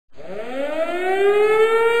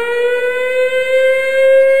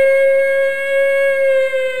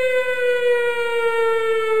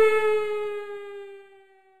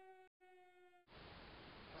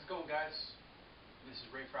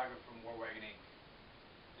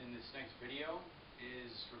This next video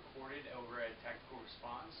is recorded over at Tactical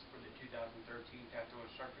Response for the 2013 Tactical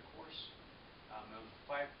Instructor Course. It was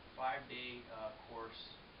a five-day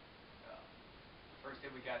course. The first day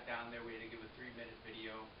we got down there, we had to give a 3-minute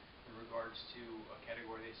video in regards to a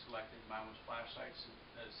category they selected. Mine was flashlights.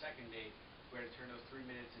 The second day, we had to turn those 3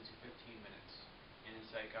 minutes into 15 minutes. And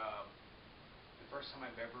it's like the first time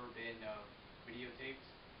I've ever been videotaped,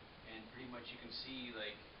 and pretty much you can see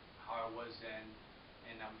like how I was then.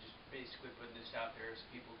 And I'm just basically putting this out there so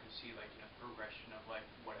people can see, like, you know, progression of like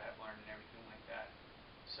what I've learned and everything like that.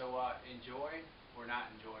 So enjoy or not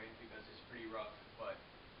enjoy, because it's pretty rough, but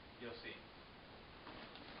you'll see.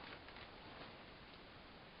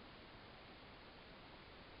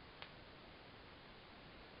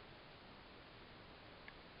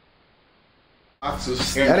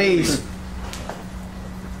 Steady.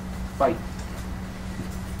 Fight.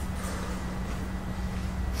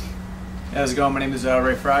 How's it going? My name is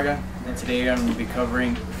Ray Fraga, and today I'm going to be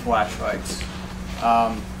covering flashlights.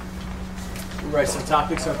 We'll write some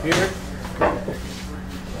topics up here.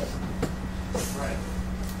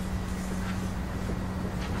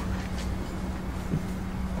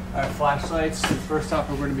 Alright, flashlights. The first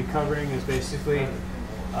topic we're going to be covering is basically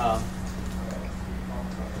the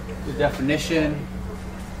definition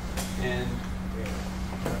and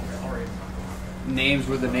names,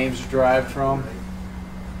 where the names are derived from.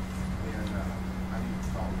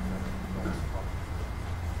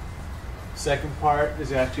 Second part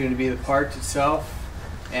is actually going to be the parts itself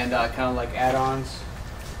and kind of like add-ons.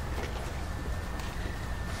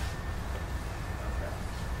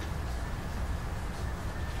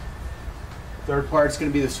 Third part is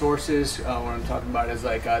going to be the sources. What I'm talking about is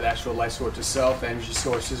like the actual light source itself, energy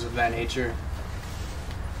sources of that nature.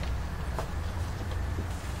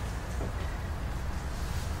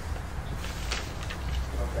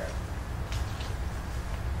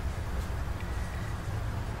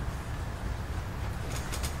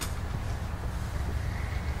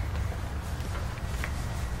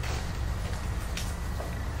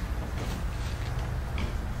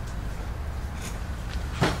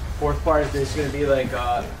 Fourth part is basically going to be like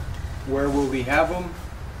where will we have them,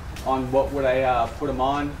 on what would I put them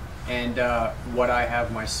on, and what I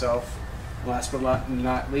have myself. Last but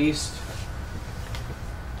not least,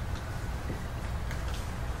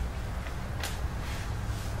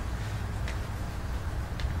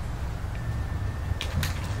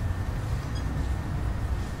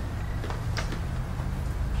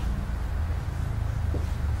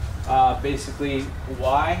 basically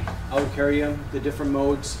why I would carry them, the different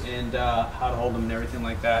modes, and how to hold them and everything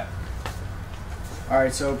like that.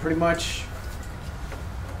 Alright, so pretty much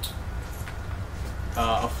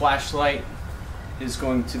a flashlight is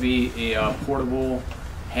going to be a portable,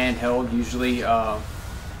 handheld, usually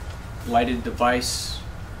lighted device.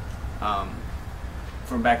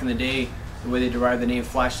 From back in the day, the way they derived the name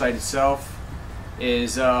flashlight itself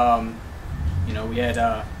is, you know, we had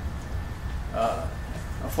a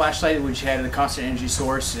flashlight which had a constant energy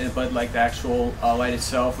source, but like the actual light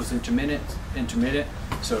itself was intermittent,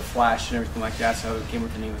 so it flashed and everything like that. So it came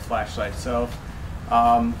with the name of flashlight itself.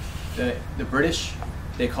 The British,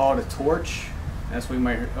 they call it a torch. That's where you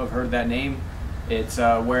might have heard that name. It's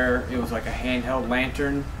where it was like a handheld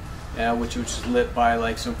lantern, which was just lit by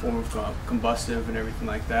like some form of combustive and everything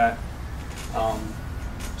like that.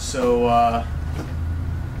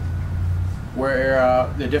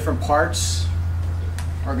 Where the different parts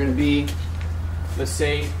are going to be, let's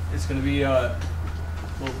say it's going to be a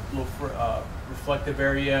little reflective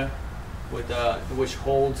area with which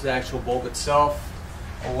holds the actual bulb itself,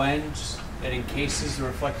 a lens that encases the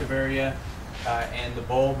reflective area and the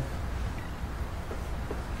bulb,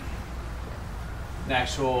 an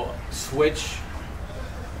actual switch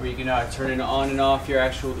where you can turn it on and off your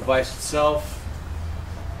actual device itself,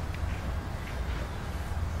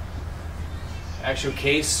 actual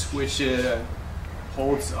case which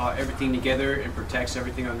holds everything together and protects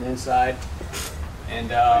everything on the inside. And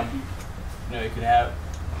you know, you could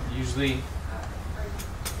usually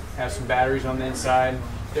have some batteries on the inside,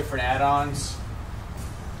 different add-ons.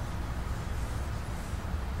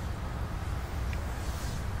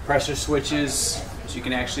 Pressure switches, so you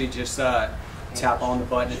can actually just tap on the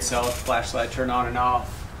button itself, flashlight turn on and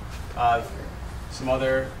off. Some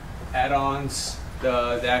other add-ons,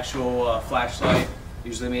 the actual flashlight,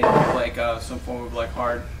 usually made of like some form of like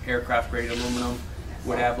hard aircraft grade aluminum,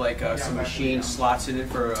 would have like some machine slots in it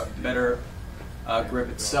for a better grip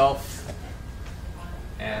itself.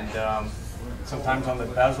 And sometimes on the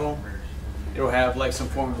bezel, it'll have like some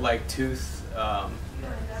form of like tooth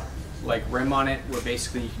like rim on it, where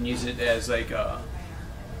basically you can use it as like a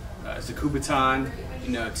as a Kubaton,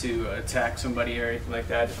 to attack somebody or anything like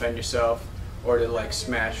that, defend yourself, or to like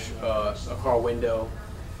smash a car window,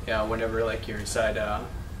 whenever like you're inside,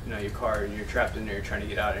 your car and you're trapped in there, you're trying to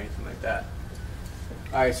get out or anything like that.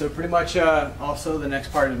 All right, so pretty much also the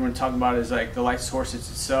next part we're going to talk about is like the light source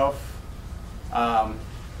itself.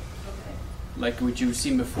 Like what you've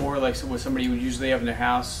seen before, like what somebody would usually have in their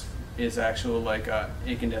house is actual like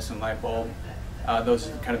incandescent light bulb. Those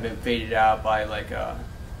have kind of been faded out by like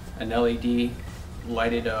an LED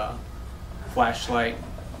lighted flashlight,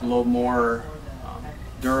 a little more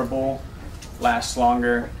durable, lasts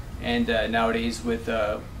longer, and nowadays with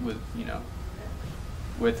the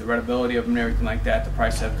readability of them and everything like that, the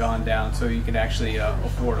prices have gone down, so you can actually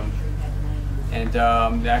afford them. And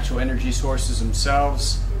the actual energy sources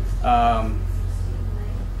themselves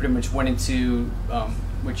pretty much went into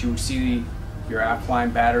what you would see your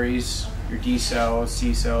alkaline batteries, your D cells,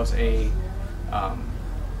 C cells, A,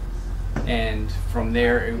 and from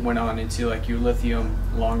there it went on into like your lithium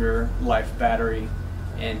longer life battery,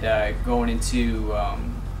 and going into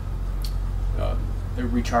the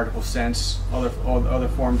rechargeable sense, other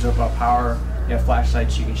forms of power. You have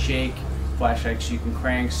flashlights you can shake, flashlights you can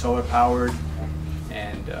crank, solar powered,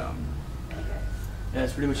 and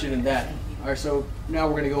that's pretty much it in that. Alright, so now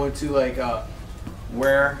we're going to go into like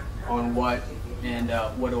where, on what, and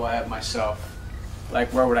what do I have myself.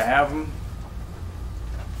 Like where would I have them?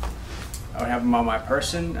 I would have them on my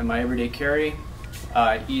person and my everyday carry.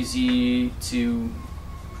 Easy to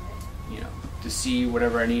to see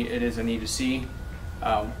whatever I need to see.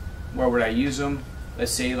 Where would I use them?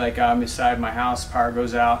 Let's say like I'm inside my house, power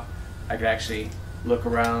goes out, I could actually look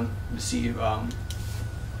around to see where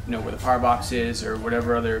the power box is or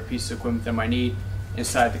whatever other piece of equipment that I might need.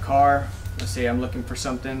 Inside the car, let's say I'm looking for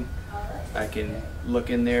something, I can look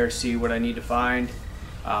in there, see what I need to find.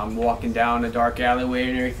 Walking down a dark alleyway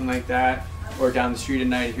and everything like that, or down the street at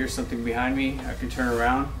night, I hear something behind me, I can turn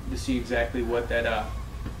around to see exactly what that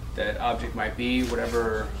object might be,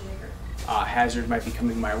 whatever hazard might be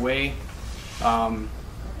coming my way.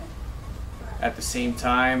 At the same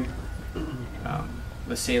time,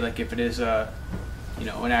 let's say like if it is an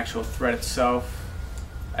actual threat itself,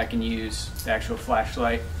 I can use the actual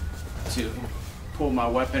flashlight to pull my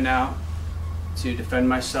weapon out to defend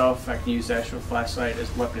myself. I can use the actual flashlight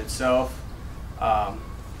as a weapon itself.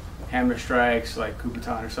 Hammer strikes like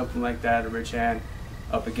Kubaton or something like that, a rich hand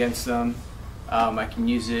up against them. I can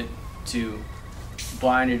use it to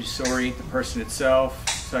blind or disorient the person itself,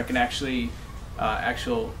 so I can actually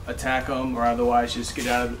attack them, or otherwise just get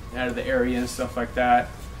out of the area and stuff like that.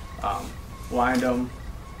 Blind them,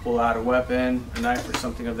 pull out a weapon, a knife or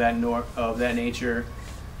something of that nature.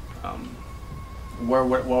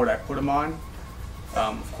 What would I put them on?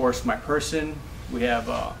 Of course, my person. We have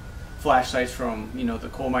flashlights from the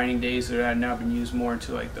coal mining days that have now been used more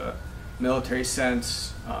into like the military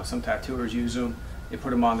sense. Some tattooers use them. They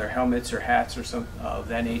put them on their helmets or hats or some of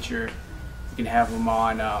that nature. You can have them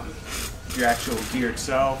on your actual gear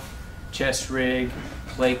itself, chest rig,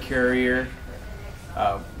 plate carrier.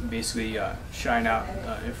 Basically shine out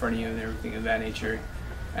in front of you and everything of that nature,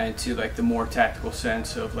 and to like the more tactical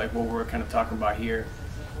sense of like what we're kind of talking about here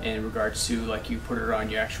in regards to like you put it on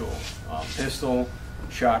your actual pistol,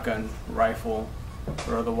 shotgun, rifle,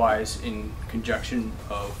 or otherwise in conjunction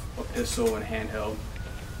of a pistol and handheld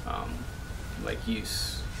like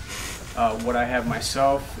use. What I have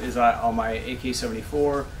myself is on my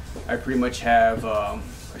AK-74, I pretty much have a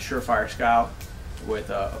Surefire Scout with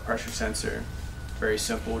a pressure sensor. Very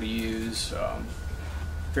simple to use,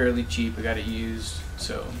 fairly cheap. I got it used,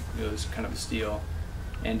 so it was kind of a steal.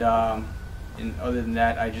 And other than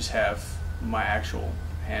that, I just have my actual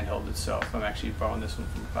handheld itself. I'm actually borrowing this one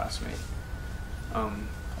from a classmate.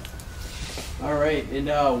 All right,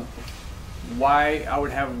 and why I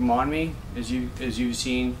would have them on me, as you've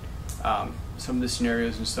seen, some of the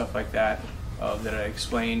scenarios and stuff like that that I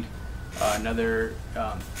explained. Another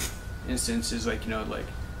instance is like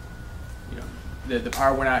the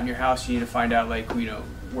power went out in your house. You need to find out like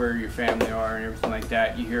where your family are and everything like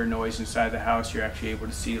that. You hear a noise inside the house. You're actually able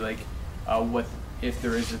to see like what if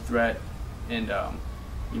there is a threat, and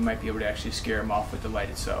you might be able to actually scare them off with the light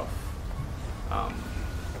itself.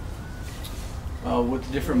 What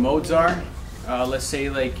the different modes are, let's say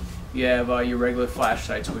like you have your regular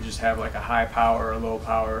flashlights, which just have like a high power, a low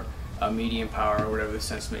power, a medium power, or whatever the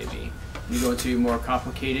sense may be. You go to more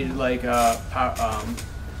complicated like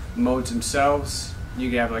modes themselves. You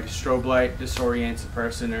can have like a strobe light, disorients a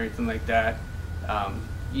person or anything like that.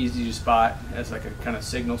 Easy to spot as like a kind of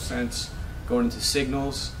signal sense. Going into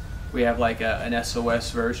signals, we have like an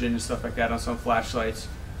SOS version and stuff like that on some flashlights,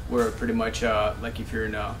 where pretty much like if you're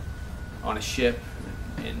in a on a ship,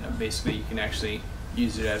 and basically you can actually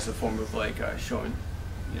use it as a form of like showing,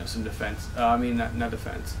 some defense. I mean, not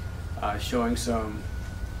defense, showing some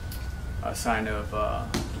sign of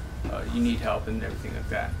you need help and everything like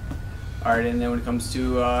that. All right, and then when it comes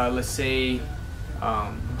to let's say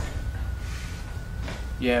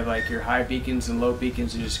you have like your high beacons and low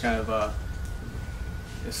beacons, and just kind of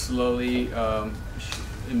it slowly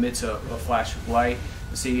emits a flash of light.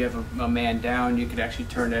 Let's say you have a man down, you could actually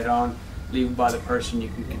turn that on, leave it by the person. You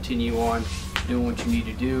can continue on doing what you need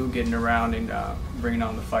to do, getting around and bringing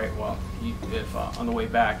on the fight. Well, if on the way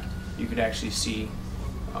back, you could actually see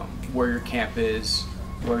where your camp is,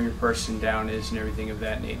 where your person down is, and everything of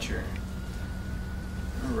that nature.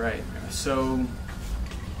 All right. So,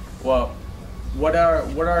 well, what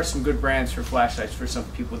are some good brands for flashlights for some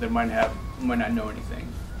people that might not know anything?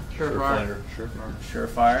 Surefire.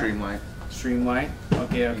 Surefire. Streamlight.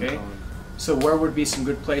 Okay. So where would be some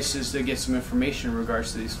good places to get some information in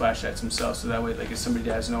regards to these flashlights themselves? So that way, like if somebody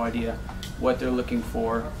has no idea what they're looking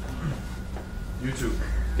for. YouTube.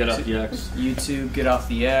 Get off the X. YouTube. Get off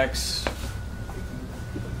the X.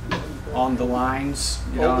 On the lines.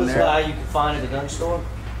 Get on Oldest there. guy you can find at the gun store.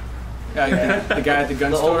 The guy at the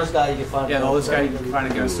gun The store. oldest guy you can find. Yeah, the oldest guy you can find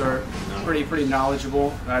at the gun store. Pretty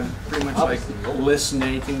knowledgeable. I pretty much like listen to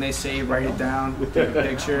anything they say, write it down, take a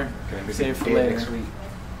picture, save it for later.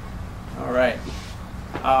 All right.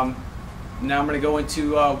 Now I'm going to go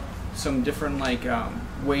into some different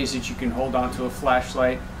ways that you can hold onto a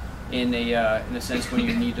flashlight in a sense when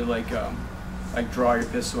you need to like draw your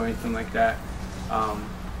pistol or anything like that.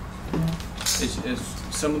 Is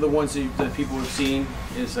some of the ones that people have seen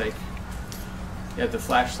is like you have the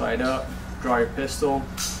flashlight up, draw your pistol,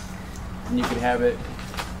 and you can have it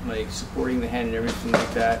like supporting the hand and everything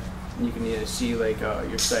like that. And you can see like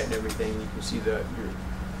your sight and everything. You can see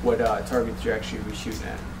what targets you're actually be shooting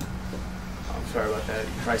at. I'm sorry about that.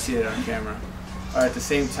 You can probably see that on camera. All right, at the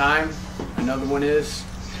same time, another one is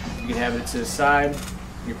you can have it to the side,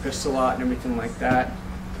 your pistol out and everything like that.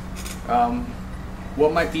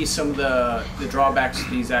 What might be some of the drawbacks to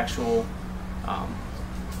these actual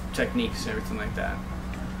techniques and everything like that?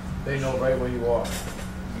 They know right where you are.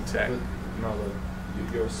 Exactly.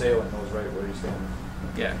 Your assailant knows right where you're standing.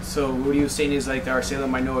 Yeah. So what he was saying is like our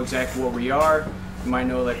assailant might know exactly where we are. We might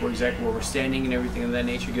know like exactly where we're standing and everything of that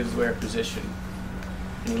nature. Gives away our position.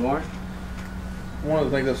 Any more? One of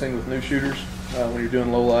the things I've seen with new shooters when you're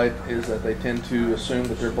doing low light is that they tend to assume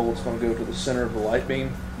that their bullet's going to go to the center of the light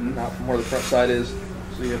beam, not from where the front sight is.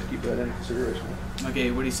 So you have to keep that into consideration.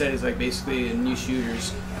 Okay, what he said is like basically in new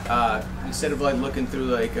shooters, instead of like looking through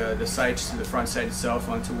like the sights to the front sight itself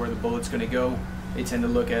onto where the bullet's going to go, they tend to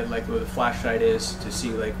look at like where the flashlight is to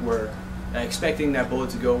see like where, expecting that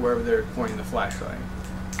bullet to go wherever they're pointing the flashlight.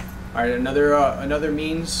 All right, another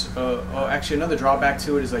means, actually another drawback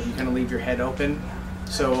to it is like you kind of leave your head open.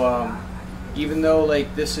 So even though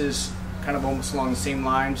like this is kind of almost along the same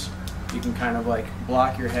lines, you can kind of like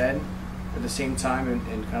block your head at the same time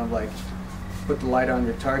and kind of like put the light on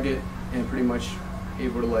your target and pretty much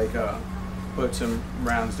able to like put some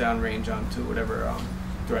rounds downrange onto whatever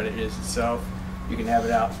threat it is itself. You can have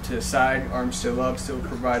it out to the side, arm still up, still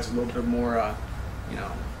provides a little bit more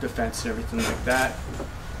defense and everything like that.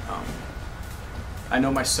 I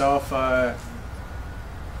know myself, I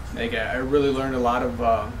really learned a lot of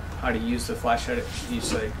how to use the flashlight.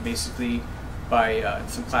 Use like basically by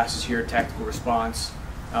some classes here, Tactical Response,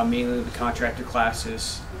 mainly the contractor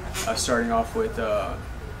classes, starting off with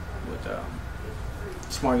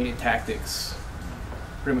small unit tactics.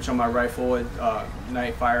 Pretty much on my rifle,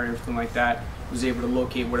 night fire, everything like that. Was able to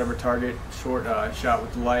locate whatever target, short shot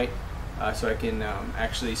with the light, so I can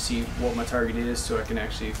actually see what my target is, so I can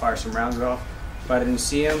actually fire some rounds off. If I didn't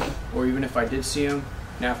see him, or even if I did see him,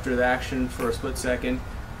 and after the action for a split second,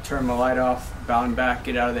 turn my light off, bound back,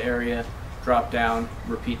 get out of the area, drop down,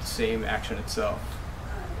 repeat the same action itself.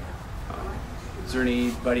 Does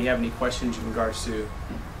anybody have any questions in regards to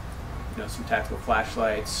some tactical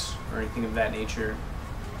flashlights or anything of that nature?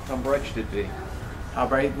 How bright should it be? How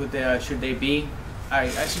bright should they be? I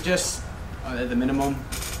suggest at the minimum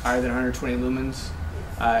higher than 120 lumens.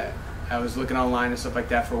 I was looking online and stuff like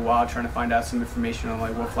that for a while, trying to find out some information on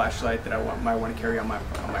like what flashlight that I might want to carry on my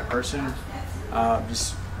person.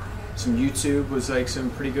 Just some YouTube was like some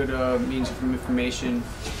pretty good means of information.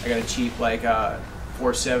 I got a cheap like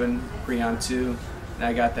 4.7 Creon 2, and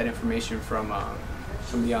I got that information from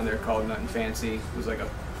somebody on there called Nothing Fancy. It was like a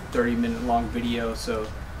 30-minute long video, so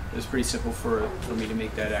it was pretty simple for me to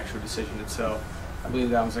make that actual decision itself. I believe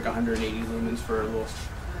that was like 180 lumens for a little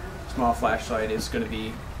small flashlight. It's going to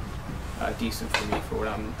be decent for me for what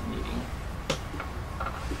I'm needing.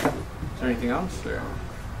 there anything else? Or?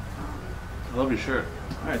 I love your shirt.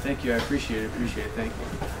 All right, thank you. I appreciate it. Thank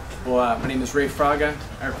you. Well, my name is Ray Fraga.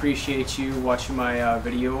 I appreciate you watching my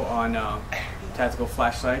video on tactical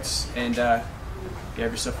flashlights, and you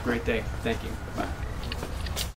have yourself a great day. Thank you. Bye.